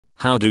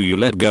How do you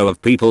let go of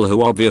people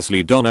who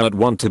obviously don't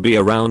want to be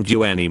around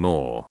you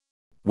anymore?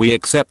 We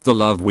accept the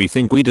love we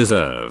think we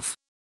deserve.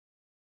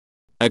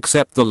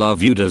 Accept the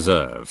love you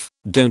deserve.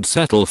 Don't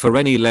settle for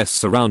any less.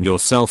 Surround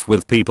yourself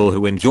with people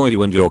who enjoy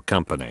you and your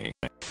company.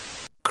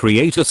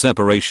 Create a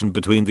separation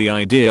between the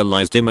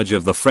idealized image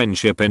of the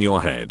friendship in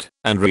your head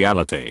and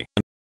reality.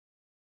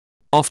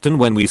 Often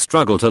when we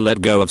struggle to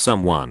let go of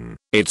someone,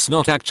 it's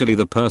not actually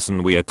the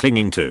person we are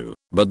clinging to,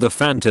 but the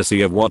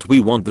fantasy of what we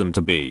want them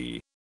to be.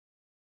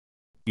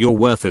 Your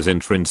worth is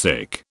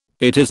intrinsic.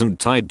 It isn't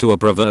tied to a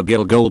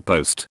proverbial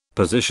goalpost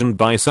positioned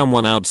by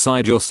someone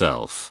outside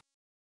yourself.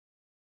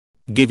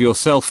 Give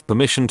yourself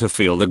permission to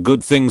feel the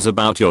good things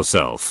about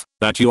yourself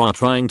that you are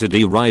trying to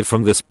derive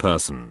from this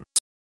person.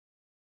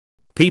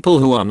 People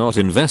who are not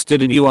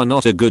invested in you are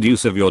not a good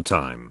use of your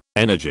time,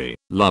 energy,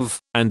 love,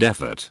 and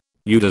effort.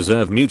 You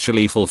deserve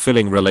mutually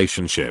fulfilling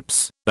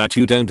relationships that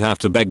you don't have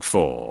to beg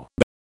for.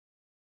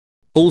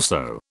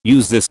 Also,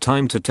 use this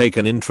time to take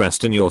an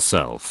interest in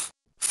yourself.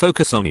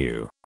 Focus on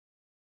you.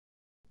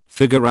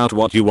 Figure out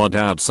what you want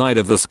outside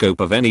of the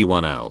scope of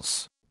anyone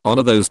else.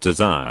 Honor those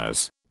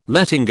desires.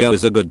 Letting go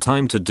is a good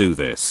time to do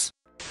this.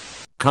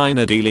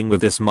 Kinda dealing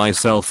with this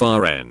myself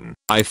RN.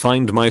 I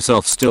find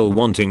myself still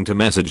wanting to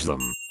message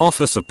them,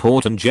 offer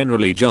support and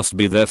generally just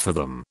be there for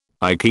them.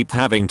 I keep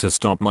having to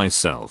stop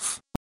myself.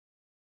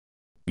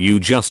 You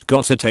just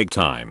gotta take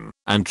time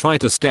and try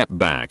to step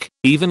back,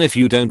 even if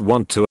you don't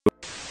want to.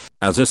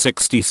 As a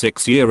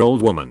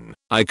 66-year-old woman,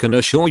 I can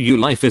assure you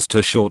life is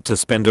too short to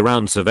spend an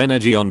ounce of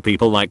energy on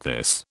people like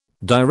this.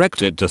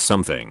 Direct it to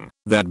something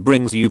that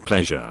brings you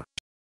pleasure.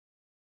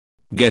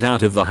 Get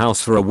out of the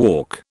house for a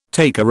walk,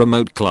 take a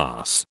remote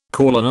class,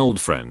 call an old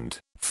friend,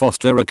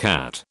 foster a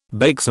cat,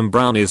 bake some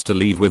brownies to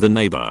leave with a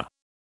neighbor.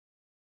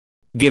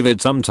 Give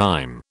it some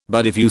time,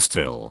 but if you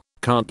still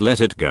can't let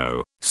it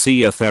go,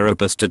 see a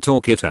therapist to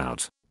talk it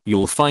out.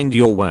 You'll find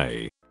your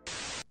way.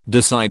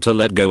 Decide to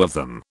let go of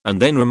them,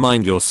 and then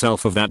remind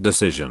yourself of that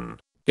decision.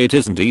 It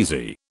isn't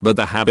easy, but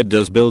the habit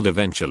does build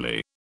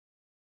eventually.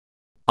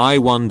 I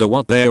wonder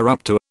what they're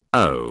up to.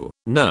 Oh,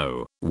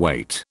 no,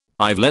 wait.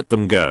 I've let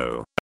them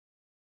go.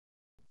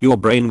 Your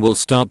brain will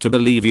start to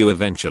believe you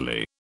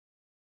eventually.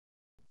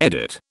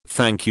 Edit.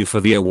 Thank you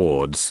for the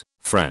awards,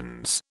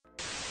 friends.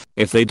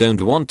 If they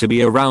don't want to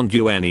be around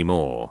you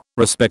anymore,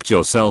 respect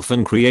yourself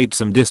and create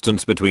some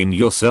distance between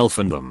yourself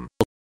and them.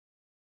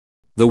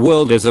 The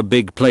world is a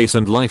big place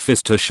and life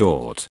is too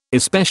short,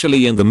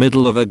 especially in the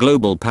middle of a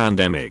global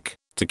pandemic,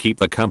 to keep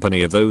the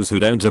company of those who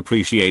don't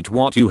appreciate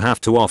what you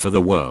have to offer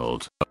the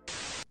world.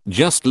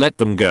 Just let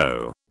them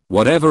go.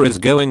 Whatever is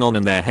going on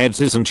in their heads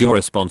isn't your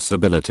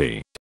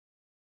responsibility.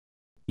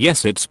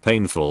 Yes, it's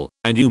painful,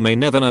 and you may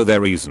never know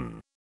their reason.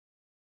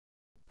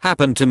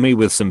 Happened to me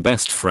with some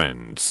best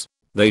friends.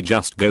 They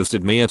just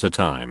ghosted me at a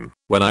time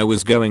when I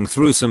was going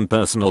through some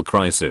personal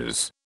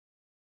crisis.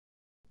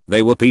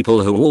 They were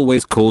people who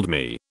always called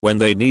me when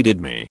they needed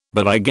me,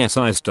 but I guess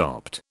I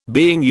stopped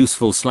being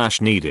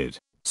useful/needed,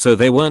 so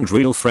they weren't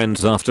real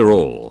friends after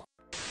all.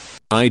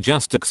 I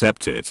just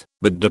accept it,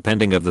 but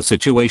depending of the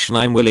situation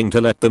I'm willing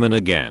to let them in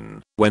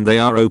again when they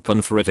are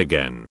open for it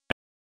again.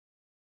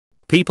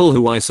 People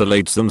who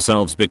isolate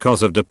themselves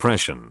because of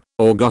depression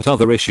or got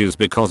other issues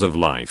because of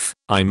life,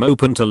 I'm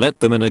open to let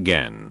them in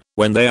again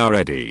when they are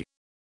ready.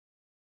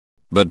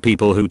 But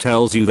people who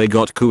tells you they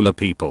got cooler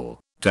people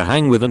to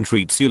hang with and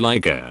treats you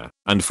like air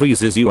and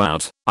freezes you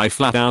out, I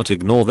flat out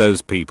ignore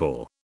those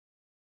people.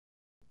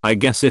 I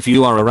guess if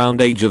you are around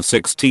age of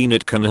 16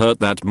 it can hurt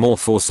that more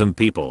for some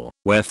people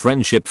where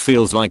friendship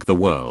feels like the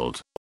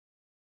world.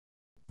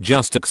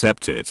 Just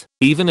accept it,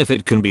 even if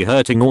it can be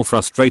hurting or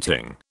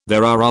frustrating.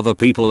 There are other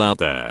people out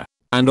there.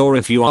 And or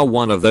if you are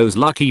one of those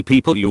lucky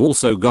people, you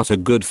also got a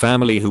good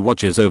family who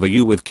watches over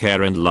you with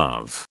care and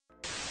love.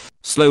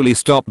 Slowly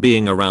stop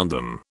being around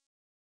them.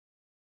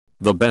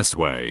 The best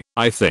way,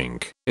 I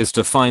think, is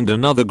to find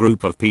another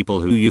group of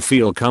people who you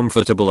feel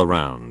comfortable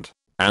around.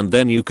 And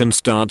then you can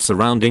start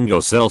surrounding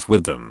yourself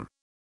with them.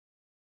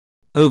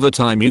 Over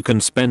time you can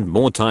spend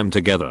more time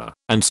together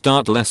and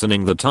start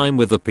lessening the time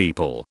with the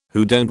people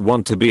who don't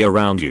want to be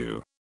around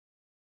you.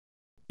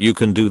 You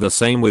can do the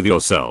same with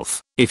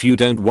yourself if you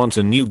don't want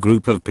a new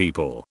group of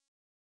people.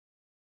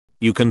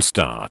 You can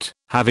start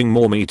having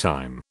more me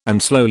time and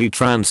slowly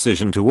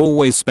transition to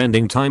always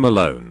spending time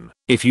alone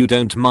if you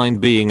don't mind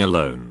being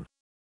alone.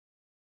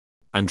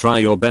 And try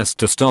your best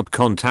to stop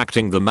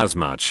contacting them as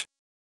much.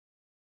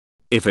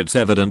 If it's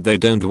evident they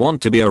don't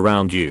want to be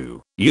around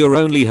you, you're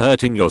only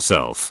hurting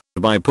yourself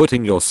by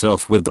putting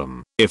yourself with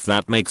them, if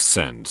that makes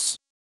sense.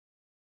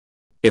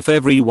 If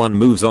everyone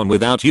moves on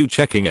without you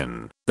checking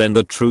in, then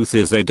the truth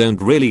is they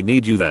don't really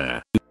need you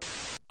there.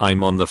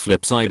 I'm on the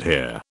flip side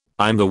here.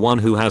 I'm the one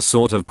who has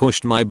sort of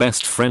pushed my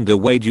best friend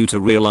away due to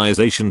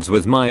realizations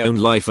with my own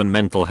life and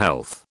mental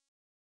health.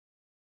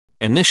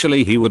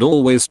 Initially he would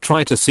always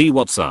try to see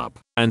what's up,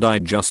 and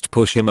I'd just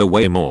push him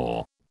away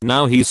more.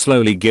 Now he's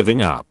slowly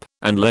giving up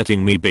and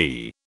letting me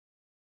be.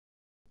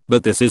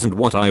 but this isn't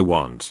what I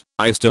want.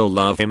 I still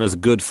love him as a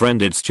good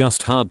friend, it's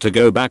just hard to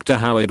go back to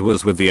how it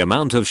was with the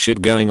amount of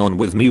shit going on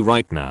with me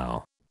right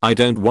now. I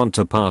don't want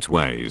to part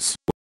ways.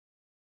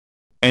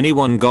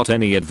 Anyone got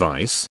any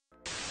advice?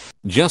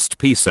 Just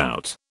peace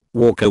out.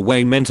 Walk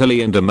away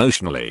mentally and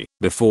emotionally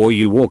before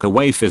you walk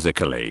away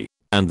physically.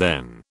 And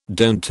then,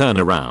 don't turn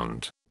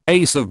around.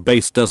 Ace of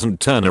Base doesn't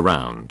turn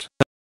around.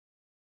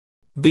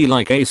 Be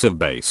like Ace of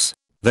Base.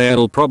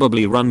 They'll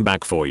probably run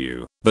back for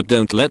you, but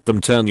don't let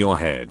them turn your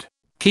head.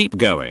 Keep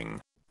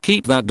going.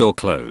 Keep that door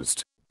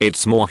closed.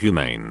 It's more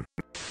humane.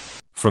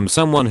 From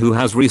someone who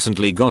has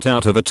recently got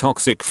out of a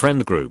toxic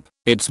friend group,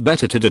 it's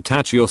better to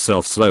detach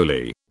yourself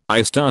slowly.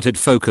 I started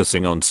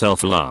focusing on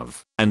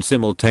self-love and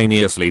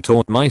simultaneously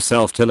taught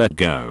myself to let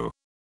go.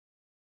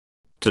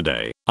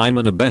 Today, I'm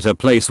in a better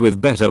place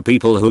with better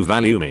people who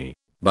value me,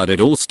 but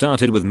it all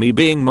started with me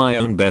being my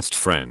own best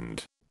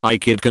friend.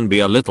 It can be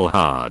a little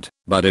hard,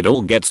 but it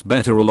all gets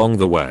better along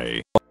the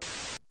way.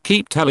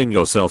 Keep telling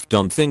yourself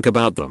don't think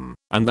about them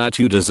and that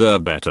you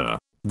deserve better.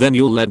 Then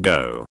you'll let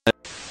go.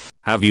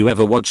 Have you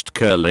ever watched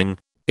curling?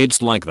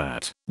 It's like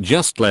that.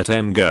 Just let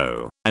them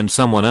go and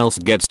someone else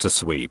gets to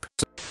sweep.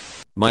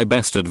 My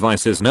best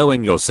advice is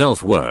knowing your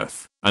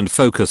self-worth and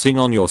focusing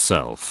on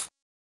yourself.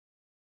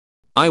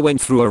 I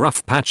went through a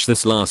rough patch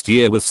this last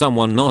year with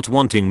someone not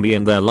wanting me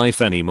in their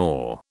life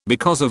anymore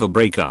because of a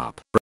breakup.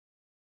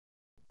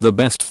 The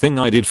best thing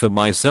I did for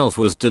myself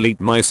was delete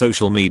my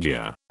social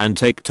media and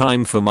take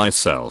time for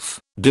myself,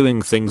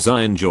 doing things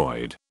I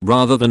enjoyed,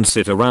 rather than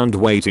sit around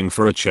waiting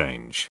for a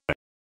change.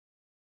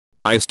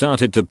 I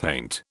started to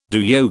paint, do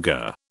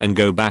yoga, and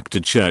go back to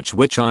church,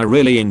 which I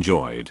really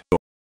enjoyed.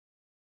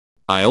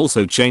 I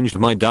also changed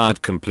my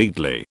diet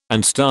completely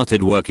and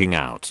started working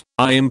out.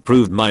 I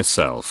improved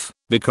myself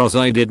because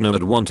I did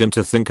not want him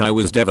to think I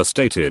was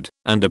devastated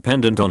and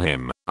dependent on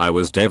him. I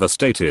was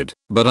devastated,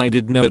 but I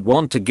did not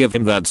want to give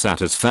him that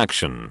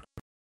satisfaction.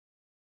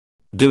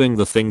 Doing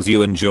the things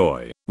you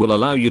enjoy will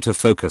allow you to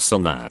focus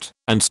on that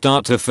and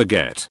start to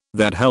forget.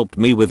 That helped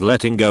me with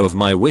letting go of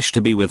my wish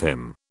to be with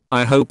him.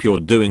 I hope you're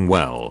doing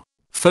well.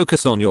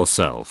 Focus on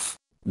yourself.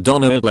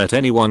 Don't let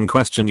anyone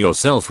question your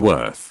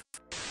self-worth.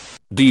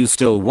 Do you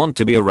still want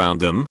to be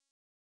around them?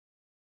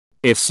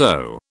 If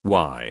so,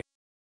 why?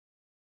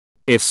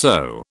 If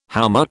so,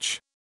 how much?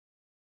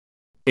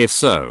 If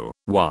so,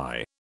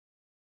 why?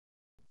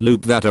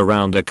 Loop that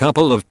around a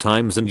couple of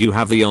times and you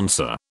have the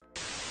answer.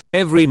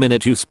 Every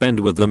minute you spend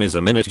with them is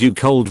a minute you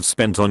cold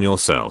spent on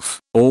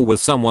yourself or with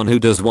someone who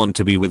does want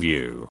to be with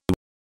you.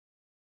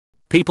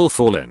 People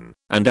fall in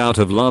and out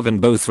of love in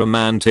both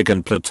romantic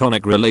and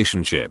platonic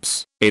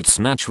relationships. It's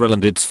natural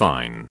and it's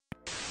fine.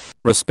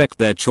 Respect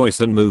their choice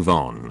and move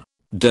on.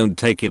 Don't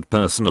take it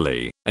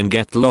personally and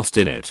get lost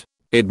in it.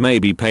 It may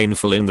be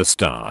painful in the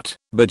start,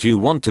 but you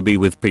want to be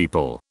with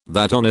people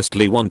that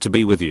honestly want to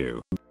be with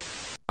you.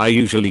 I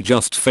usually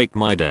just fake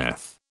my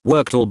death.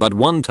 Worked all but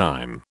one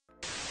time.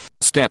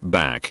 Step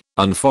back,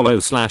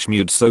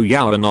 unfollow/mute so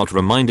you're not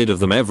reminded of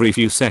them every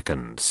few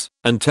seconds,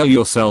 and tell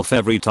yourself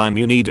every time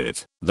you need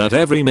it that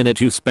every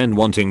minute you spend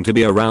wanting to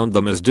be around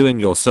them is doing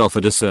yourself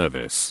a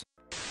disservice.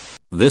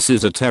 This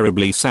is a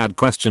terribly sad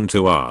question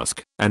to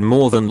ask, and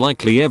more than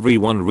likely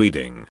everyone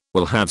reading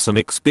will have some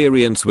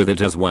experience with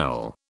it as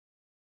well.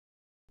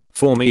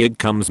 For me it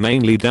comes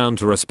mainly down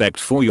to respect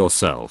for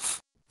yourself.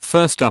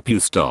 First up, you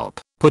stop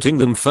putting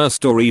them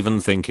first or even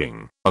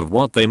thinking of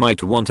what they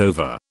might want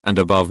over and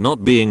above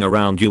not being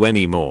around you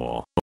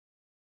anymore.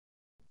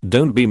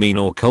 Don't be mean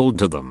or cold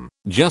to them,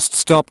 just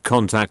stop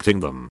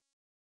contacting them.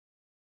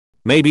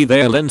 Maybe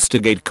they'll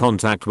instigate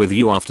contact with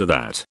you after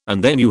that,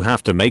 and then you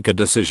have to make a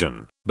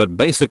decision, but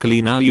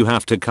basically now you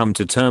have to come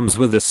to terms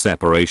with this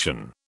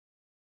separation.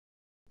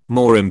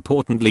 More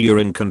importantly, you're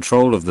in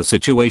control of the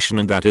situation,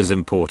 and that is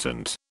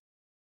important.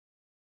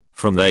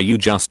 From there you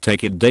just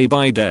take it day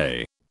by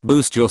day.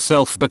 Boost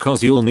yourself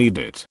because you'll need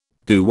it.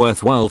 Do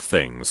worthwhile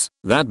things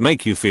that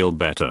make you feel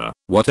better,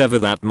 whatever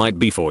that might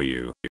be for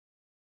you.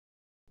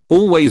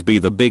 Always be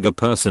the bigger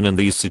person in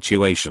these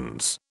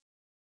situations.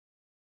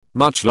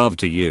 Much love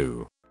to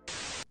you.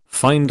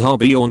 Find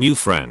hobby or new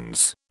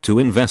friends to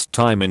invest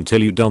time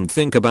until you don't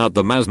think about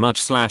them as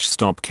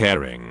much/stop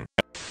caring.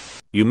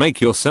 You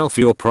make yourself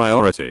your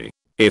priority.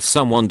 If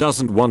someone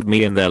doesn't want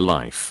me in their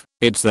life,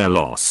 it's their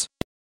loss.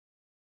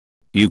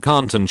 You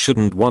can't and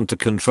shouldn't want to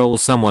control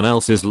someone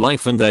else's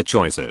life and their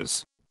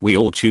choices. We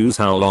all choose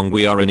how long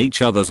we are in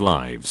each other's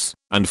lives,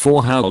 and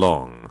for how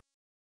long.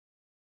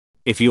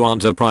 If you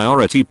aren't a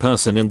priority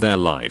person in their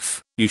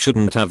life, you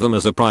shouldn't have them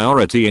as a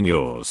priority in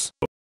yours.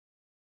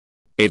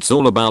 It's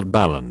all about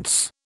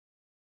balance.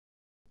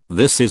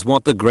 This is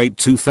what the great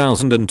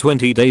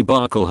 2020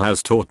 debacle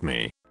has taught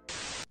me.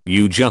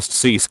 You just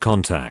cease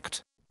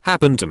contact.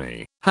 Happened to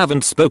me.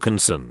 Haven't spoken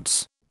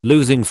since.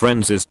 Losing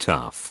friends is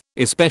tough,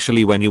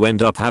 especially when you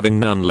end up having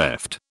none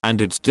left, and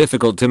it's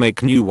difficult to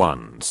make new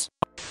ones.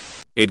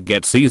 It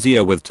gets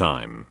easier with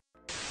time.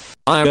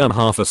 I am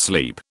half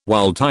asleep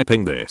while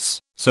typing this,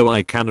 so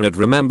I cannot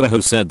remember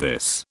who said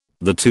this.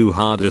 The two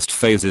hardest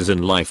phases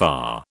in life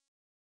are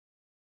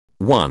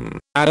 1.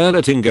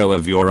 Letting go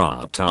of your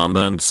art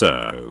and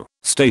so,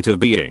 state of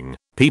being,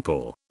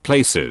 people,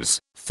 places,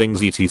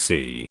 things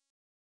etc.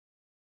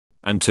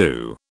 And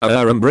 2.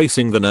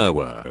 Embracing the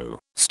no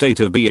state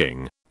of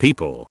being,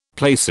 people,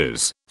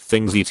 places,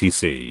 things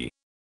etc.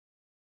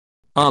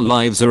 Our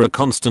lives are a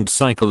constant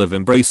cycle of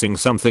embracing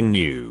something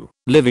new,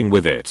 living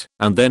with it,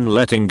 and then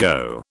letting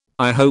go.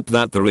 I hope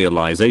that the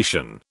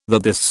realization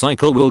that this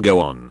cycle will go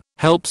on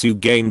helps you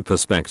gain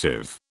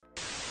perspective.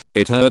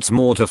 It hurts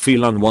more to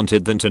feel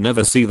unwanted than to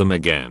never see them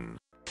again.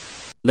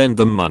 Lend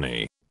them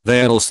money.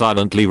 They'll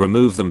silently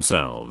remove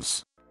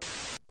themselves.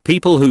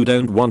 People who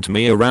don't want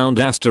me around ****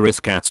 and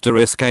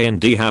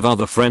have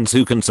other friends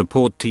who can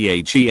support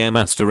them ****.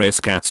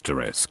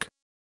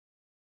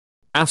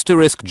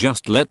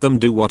 Just let them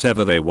do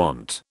whatever they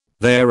want.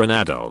 They're an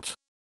adult.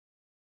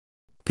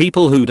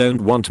 People who don't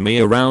want me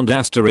around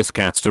 ****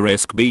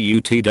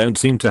 but don't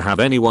seem to have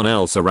anyone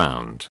else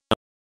around.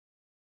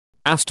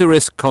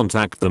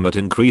 Contact them at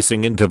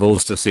increasing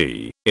intervals to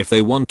see if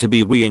they want to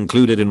be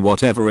re-included in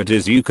whatever it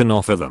is you can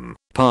offer them.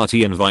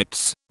 Party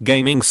invites,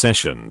 gaming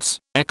sessions,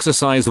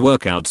 exercise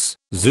workouts,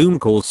 Zoom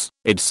calls,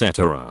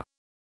 etc.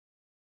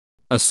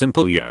 A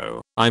simple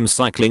 "yo, I'm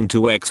cycling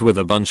to X with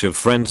a bunch of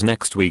friends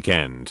next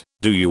weekend,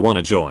 do you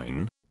wanna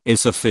join?"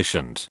 is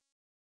sufficient.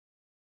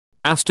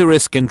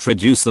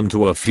 Introduce them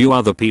to a few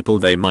other people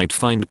they might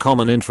find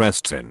common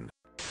interests in.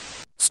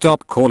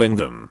 Stop calling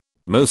them.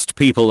 Most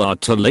people are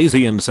too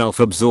lazy and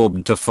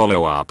self-absorbed to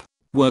follow up.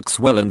 Works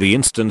well in the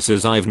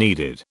instances I've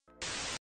needed.